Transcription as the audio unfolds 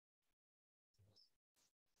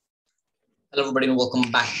Hello, everybody, and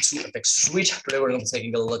welcome back to Epic Suite. Today, we're going to be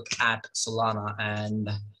taking a look at Solana and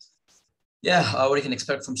what you can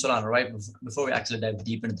expect from Solana, right? Before we actually dive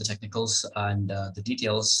deep into the technicals and the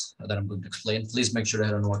details that I'm going to explain, please make sure to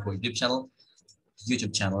head on over to our YouTube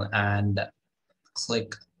channel, and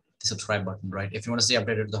click the subscribe button, right? If you want to stay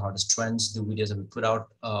updated to the hottest trends, the videos that we put out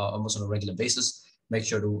almost on a regular basis, make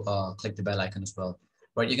sure to click the bell icon as well,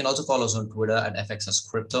 right? You can also follow us on Twitter at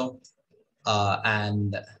FXSCrypto,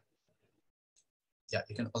 and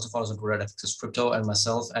you can also follow us on Twitter at FXSCrypto and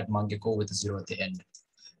myself at Mangeko with a 0 at the end.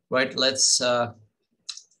 Right, let's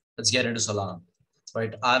get into Solana.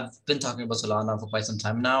 Right, I've been talking about Solana for quite some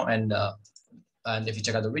time now, and if you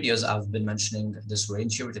check out the videos, I've been mentioning this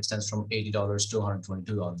range here, which extends from $80 to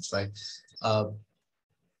 $122. Right,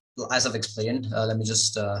 as I've explained, let me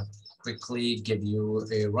just quickly give you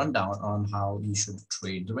a rundown on how you should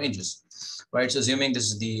trade the ranges. Right, so assuming this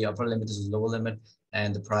is the upper limit, this is the lower limit,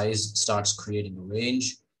 and the price starts creating a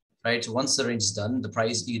range. Right, so once the range is done, the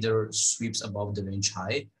price either sweeps above the range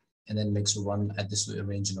high and then makes a run at this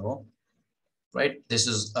range low. Right, this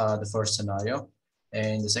is the first scenario,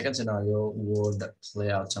 and the second scenario would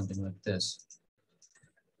play out something like this.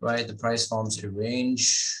 Right, the price forms a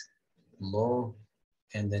range low,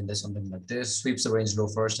 and then there's something like this, sweeps the range low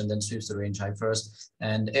first and then sweeps the range high first.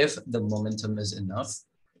 And if the momentum is enough,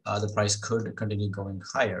 the price could continue going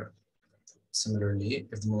higher. Similarly,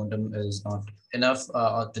 if the momentum is not enough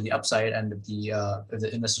to the upside, and if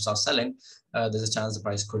the investors are selling, there's a chance the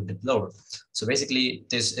price could dip lower. So basically,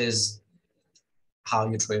 this is how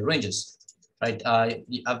you trade ranges, right?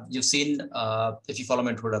 You've seen, if you follow me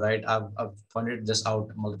on Twitter, right? I've pointed this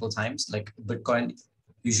out multiple times. Like Bitcoin,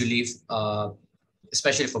 usually,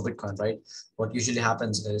 especially for Bitcoin, right? What usually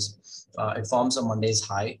happens is it forms a Monday's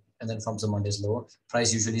high and then forms a Monday's low.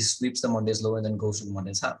 Price usually sweeps the Monday's low and then goes to the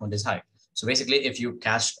Monday's high. So basically, if you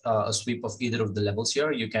catch a sweep of either of the levels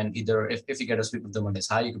here, you can either, if you get a sweep of the Monday's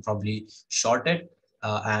high, you could probably short it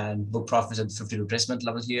and book profits at the 50 retracement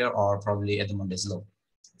level here, or probably at the Monday's low.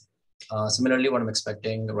 Similarly, what I'm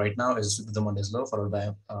expecting right now is sweep of the Monday's low followed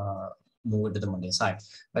by move into the Monday's high.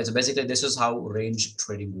 Right. So basically, this is how range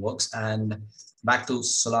trading works. And back to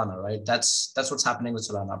Solana, right? That's what's happening with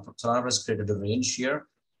Solana. Solana has created a range here,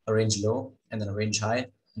 a range low, and then a range high.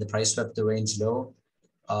 The price swept the range low,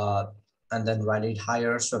 and then rallied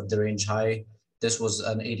higher, swept the range high. This was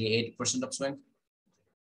an 88% upswing.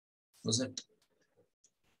 Was it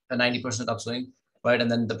a 90% upswing, right? And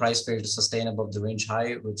then the price failed to sustain above the range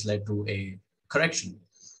high, which led to a correction,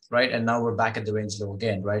 right? And now we're back at the range low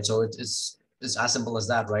again, right? So it's as simple as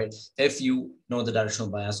that, right? If you know the directional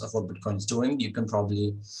bias of what Bitcoin is doing, you can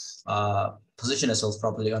probably position yourself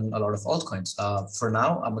properly on a lot of altcoins. For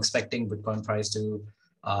now, I'm expecting Bitcoin price to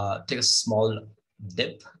take a small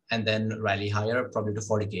dip and then rally higher, probably to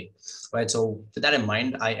 40K, right? So with that in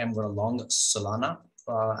mind, I am going to long Solana,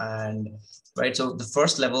 and right, so the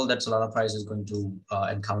first level that Solana price is going to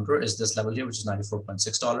encounter is this level here, which is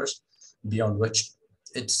 $94.6, beyond which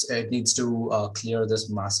it needs to clear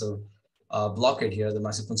this massive blockade here, the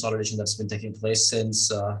massive consolidation that's been taking place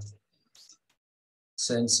since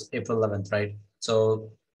April 11th, right?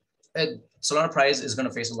 So Solana price is going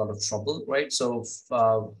to face a lot of trouble, right? So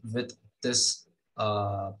with this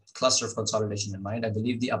cluster of consolidation in mind, I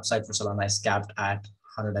believe the upside for Solana is capped at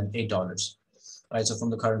 $108. Right, so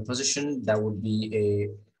from the current position, that would be a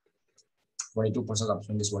 22%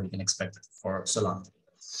 upswing is what you can expect for Solana.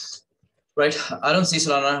 Right, I don't see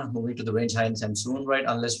Solana moving to the range high anytime soon, right?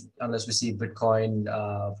 Unless we see Bitcoin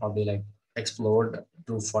probably like explode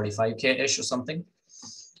to 45K-ish or something.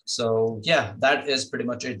 So yeah, that is pretty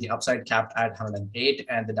much it. The upside capped at 108,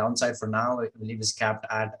 and the downside for now, I believe, is capped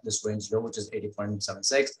at this range low, which is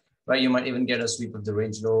 80.76. Right, you might even get a sweep of the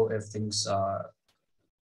range low if things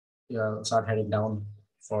start heading down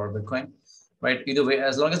for Bitcoin, right? Either way,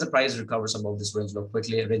 as long as the price recovers above this range low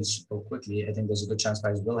quickly, I think there's a good chance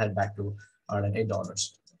price will head back to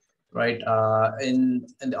 $108, right? In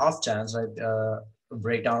the off chance, right,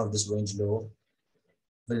 breakdown of this range low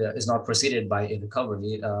is not preceded by a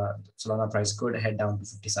recovery, Solana price could head down to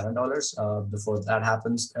 $57. Before that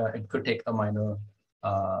happens, it could take a minor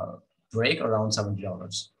break around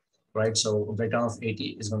 $70. Right, so a breakdown of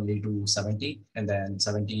 80 is going to lead to 70, and then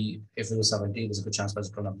 70, if it was 70, there's a good chance price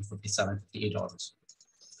is going to be $57, $58.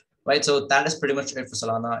 Right, so that is pretty much it for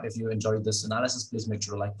Solana. If you enjoyed this analysis, please make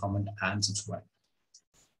sure to like, comment, and subscribe.